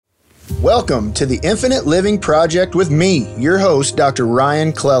Welcome to the Infinite Living Project with me, your host, Dr.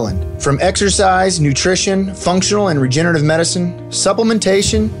 Ryan Cleland. From exercise, nutrition, functional and regenerative medicine,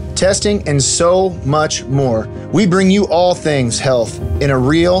 supplementation, testing, and so much more, we bring you all things health in a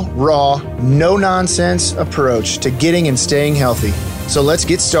real, raw, no-nonsense approach to getting and staying healthy. So let's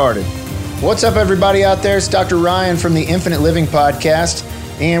get started. What's up, everybody out there? It's Dr. Ryan from the Infinite Living Podcast,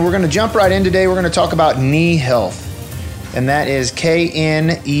 and we're going to jump right in today. We're going to talk about knee health. And that is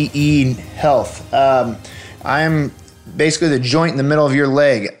Knee health. I'm basically the joint in the middle of your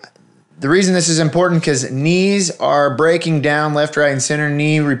leg. The reason this is important because knees are breaking down left, right, and center.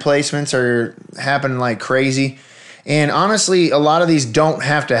 Knee replacements are happening like crazy. And honestly, a lot of these don't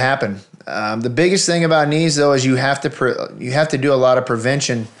have to happen. The biggest thing about knees, though, is you have to do a lot of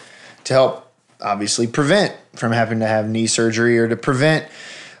prevention to help, obviously, prevent from having to have knee surgery or to prevent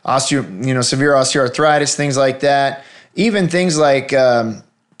severe osteoarthritis, things like that. Even things like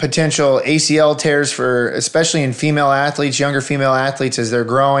potential ACL tears for, especially in female athletes, younger female athletes as they're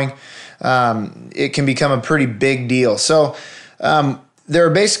growing, it can become a pretty big deal. So there are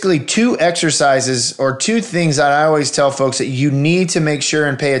basically two exercises or two things that I always tell folks that you need to make sure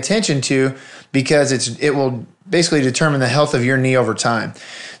and pay attention to because it will basically determine the health of your knee over time.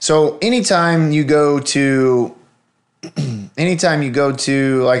 So anytime you go to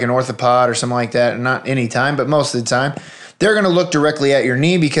like an orthopod or something like that, not anytime, but most of the time, they're going to look directly at your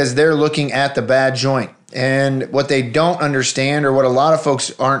knee because they're looking at the bad joint. And what they don't understand, or what a lot of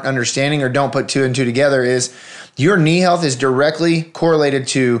folks aren't understanding or don't put two and two together, is your knee health is directly correlated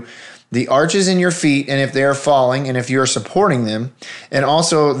to the arches in your feet and if they are falling and if you're supporting them, and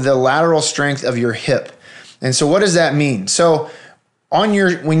also the lateral strength of your hip. And so what does that mean? So when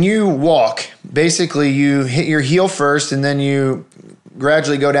you walk, basically you hit your heel first and then you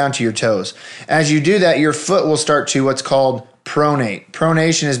gradually go down to your toes. As you do that, your foot will start to what's called pronate.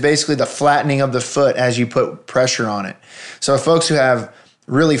 Pronation is basically the flattening of the foot as you put pressure on it. So folks who have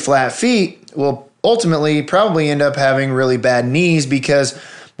really flat feet will ultimately probably end up having really bad knees because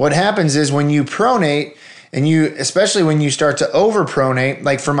what happens is when you pronate, and especially when you start to overpronate,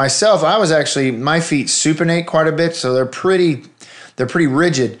 like for myself, my feet supinate quite a bit, so they're pretty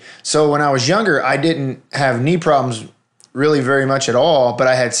rigid. So when I was younger, I didn't have knee problems really very much at all, but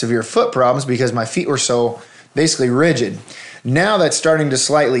I had severe foot problems because my feet were so basically rigid. Now that's starting to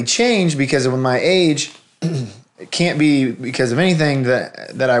slightly change because of my age. It can't be because of anything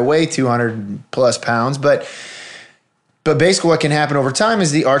that I weigh 200 plus pounds, but basically what can happen over time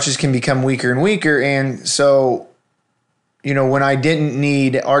is the arches can become weaker and weaker. And so, when I didn't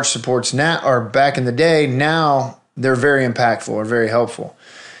need arch supports now or back in the day, now they're very impactful or very helpful.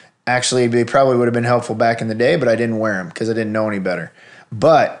 Actually, they probably would have been helpful back in the day, but I didn't wear them because I didn't know any better.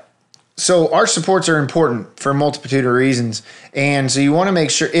 So arch supports are important for a multitude of reasons. And so you want to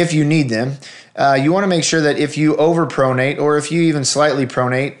make sure, if you need them, you want to make sure that if you overpronate or if you even slightly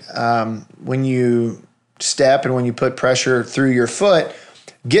pronate when you step and when you put pressure through your foot,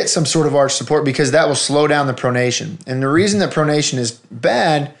 get some sort of arch support because that will slow down the pronation. And the reason that pronation is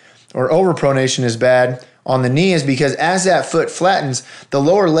bad or overpronation is bad on the knee is because as that foot flattens, the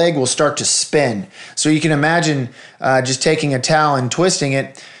lower leg will start to spin. So you can imagine just taking a towel and twisting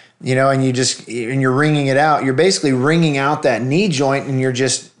it, and you're wringing it out. You're basically wringing out that knee joint, and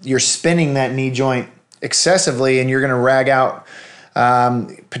you're spinning that knee joint excessively, and you're going to rag out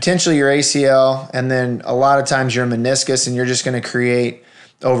potentially your ACL, and then a lot of times your meniscus, and you're just going to create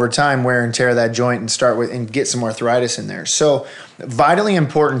over time wear and tear of that joint and get some arthritis in there. So vitally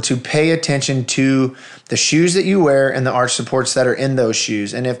important to pay attention to the shoes that you wear and the arch supports that are in those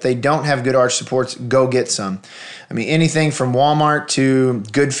shoes. And if they don't have good arch supports, go get some. I mean, anything from Walmart to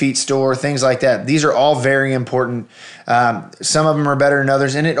Good Feet store, things like that. These are all very important. Some of them are better than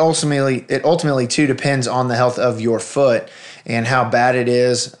others. And it ultimately too depends on the health of your foot and how bad it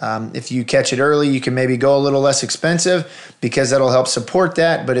is. If you catch it early, you can maybe go a little less expensive because that'll help support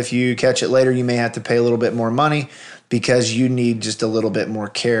that. But if you catch it later, you may have to pay a little bit more money because you need just a little bit more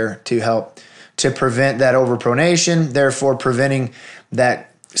care to help to prevent that overpronation, therefore preventing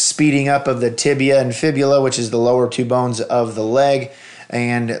that speeding up of the tibia and fibula, which is the lower two bones of the leg,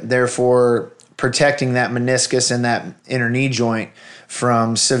 and therefore protecting that meniscus and that inner knee joint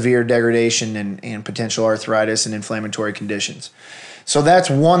from severe degradation and potential arthritis and inflammatory conditions. So that's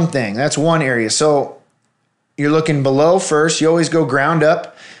one thing. That's one area. So you're looking below first. You always go ground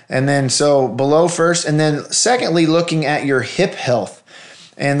up. And then so below first. And then secondly, looking at your hip health.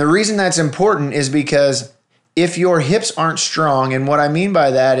 And the reason that's important is because if your hips aren't strong, and what I mean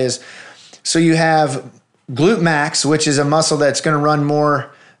by that is, so you have glute max, which is a muscle that's going to run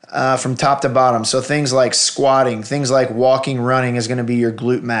more from top to bottom. So things like squatting, things like walking, running is going to be your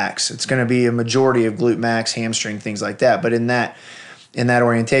glute max. It's going to be a majority of glute max, hamstring, things like that. But in that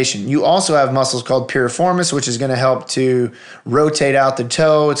orientation, you also have muscles called piriformis, which is going to help to rotate out the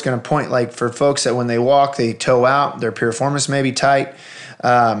toe. It's going to point, like for folks that when they walk, they toe out, their piriformis may be tight.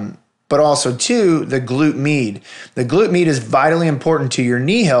 But also too, the glute med. The glute med is vitally important to your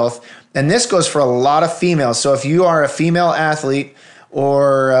knee health. And this goes for a lot of females. So if you are a female athlete,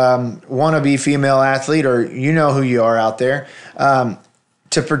 or wannabe female athlete, or you know who you are out there,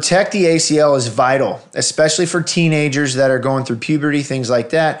 to protect the ACL is vital, especially for teenagers that are going through puberty, things like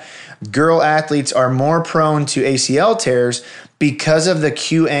that. Girl athletes are more prone to ACL tears because of the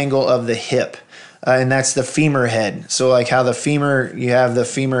Q angle of the hip, and that's the femur head. So like how the femur, you have the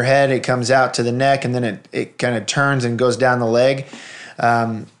femur head, it comes out to the neck, and then it kind of turns and goes down the leg.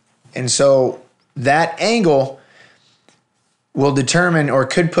 And so that angle will determine or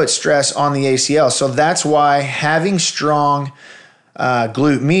could put stress on the ACL. So that's why having strong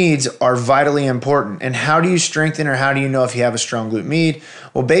glute meds are vitally important. And how do you strengthen, or how do you know if you have a strong glute med?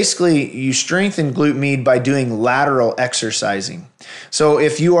 Well, basically you strengthen glute med by doing lateral exercising. So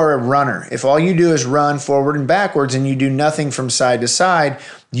if you are a runner, if all you do is run forward and backwards and you do nothing from side to side,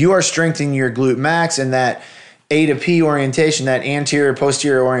 you are strengthening your glute max and that A to P orientation, that anterior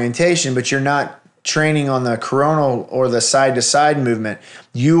posterior orientation, but you're not training on the coronal or the side-to-side movement.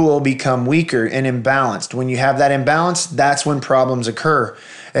 You will become weaker and imbalanced. When you have that imbalance, that's when problems occur.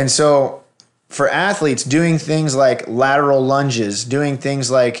 And so for athletes, doing things like lateral lunges, doing things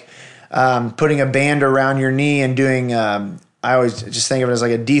like putting a band around your knee and doing, I always just think of it as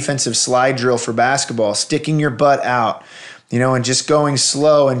like a defensive slide drill for basketball, sticking your butt out, and just going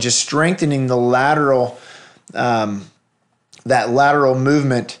slow and just strengthening the lateral, that lateral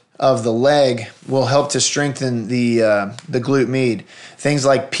movement of the leg will help to strengthen the glute med. Things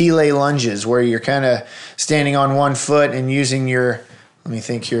like plie lunges, where you're kind of standing on one foot and using your, let me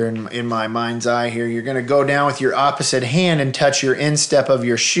think here in my mind's eye here, you're going to go down with your opposite hand and touch your instep of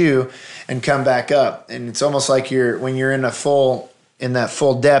your shoe and come back up. And it's almost like when you're in that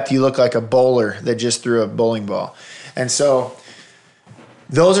full depth, you look like a bowler that just threw a bowling ball. And so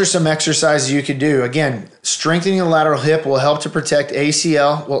those are some exercises you could do. Again, strengthening the lateral hip will help to protect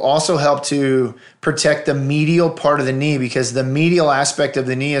ACL, will also help to protect the medial part of the knee, because the medial aspect of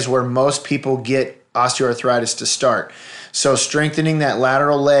the knee is where most people get osteoarthritis to start. So strengthening that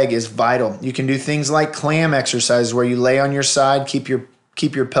lateral leg is vital. You can do things like clam exercises, where you lay on your side, keep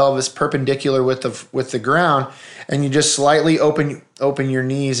your pelvis perpendicular with the ground, and you just slightly open your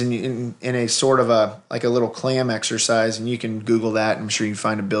knees in a sort of a little clam exercise. And you can Google that. I'm sure you can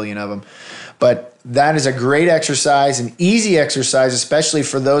find a billion of them. But that is a great exercise, an easy exercise, especially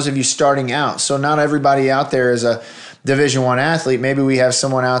for those of you starting out. So not everybody out there is a Division I athlete. Maybe we have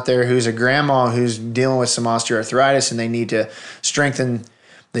someone out there who's a grandma who's dealing with some osteoarthritis and they need to strengthen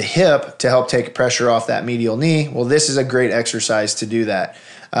the hip to help take pressure off that medial knee. Well, this is a great exercise to do that.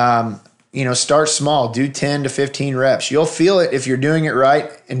 Start small, do 10 to 15 reps. You'll feel it if you're doing it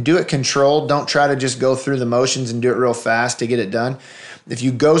right, and do it controlled. Don't try to just go through the motions and do it real fast to get it done. If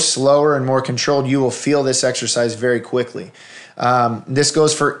you go slower and more controlled, you will feel this exercise very quickly. This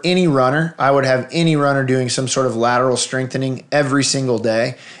goes for any runner. I would have any runner doing some sort of lateral strengthening every single day.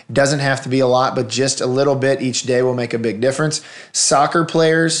 It doesn't have to be a lot, but just a little bit each day will make a big difference. Soccer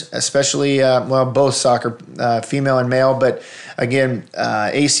players, especially, both soccer, female and male, but again,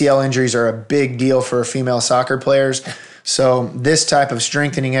 ACL injuries are a big deal for female soccer players. So this type of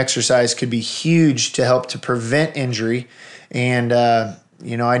strengthening exercise could be huge to help to prevent injury. And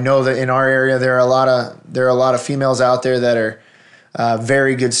I know that in our area there are a lot of females out there that are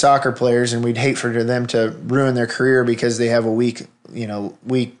very good soccer players, and we'd hate for them to ruin their career because they have a weak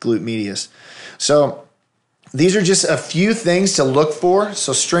glute medius. So these are just a few things to look for.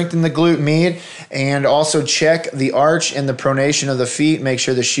 So strengthen the glute med, and also check the arch and the pronation of the feet. Make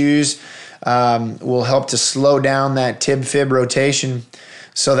sure the shoes will help to slow down that tib-fib rotation,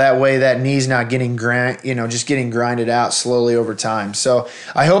 so that way that knee's not getting grinded out slowly over time. So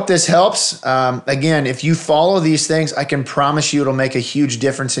I hope this helps. Again, if you follow these things, I can promise you it'll make a huge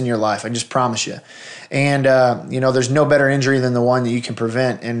difference in your life. I just promise you. And, there's no better injury than the one that you can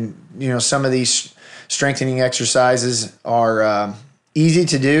prevent. And, some of these strengthening exercises are easy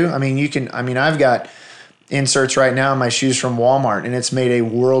to do. I've got inserts right now in my shoes from Walmart, and it's made a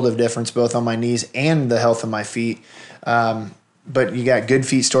world of difference both on my knees and the health of my feet. But you got good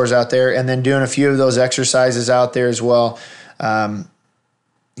feet stores out there, and then doing a few of those exercises out there as well.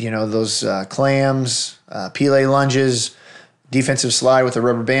 Those clams, plie lunges, defensive slide with a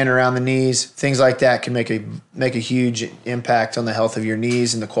rubber band around the knees, things like that can make a huge impact on the health of your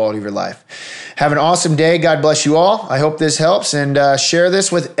knees and the quality of your life. Have an awesome day. God bless you all. I hope this helps, and share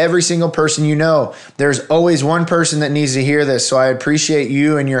this with every single person you know. There's always one person that needs to hear this, so I appreciate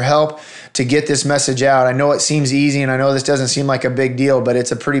you and your help to get this message out. I know it seems easy, and I know this doesn't seem like a big deal, but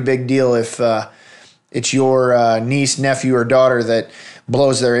it's a pretty big deal if it's your niece, nephew, or daughter that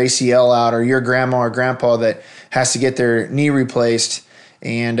blows their ACL out, or your grandma or grandpa that has to get their knee replaced,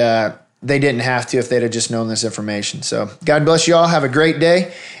 and they didn't have to if they'd have just known this information. So God bless you all. Have a great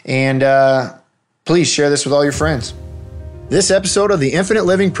day, and please share this with all your friends. This episode of the Infinite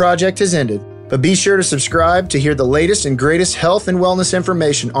Living Project has ended, but be sure to subscribe to hear the latest and greatest health and wellness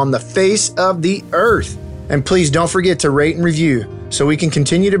information on the face of the earth. And please don't forget to rate and review so we can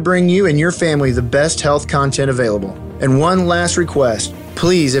continue to bring you and your family the best health content available. And one last request.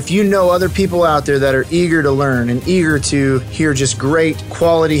 Please, if you know other people out there that are eager to learn and eager to hear just great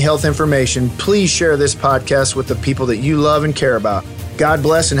quality health information, please share this podcast with the people that you love and care about. God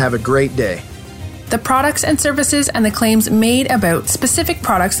bless and have a great day. The products and services and the claims made about specific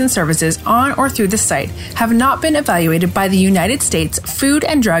products and services on or through the site have not been evaluated by the United States Food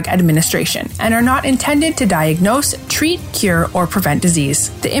and Drug Administration and are not intended to diagnose, treat, cure, or prevent disease.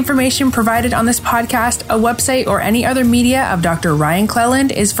 The information provided on this podcast, a website, or any other media of Dr. Ryan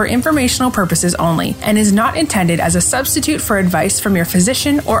Cleland is for informational purposes only and is not intended as a substitute for advice from your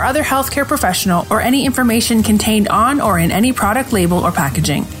physician or other healthcare professional or any information contained on or in any product label or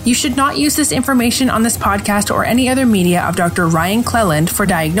packaging. You should not use this information on this podcast or any other media of Dr. Ryan Cleland for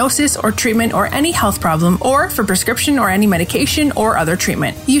diagnosis or treatment or any health problem or for prescription or any medication or other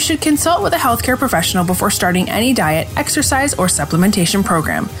treatment. You should consult with a healthcare professional before starting any diet, exercise, or supplementation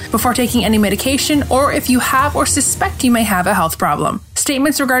program, before taking any medication, or if you have or suspect you may have a health problem.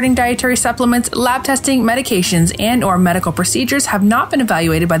 Statements regarding dietary supplements, lab testing, medications, and or medical procedures have not been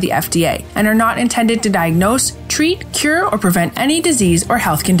evaluated by the FDA and are not intended to diagnose, treat, cure, or prevent any disease or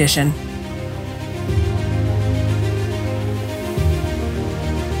health condition.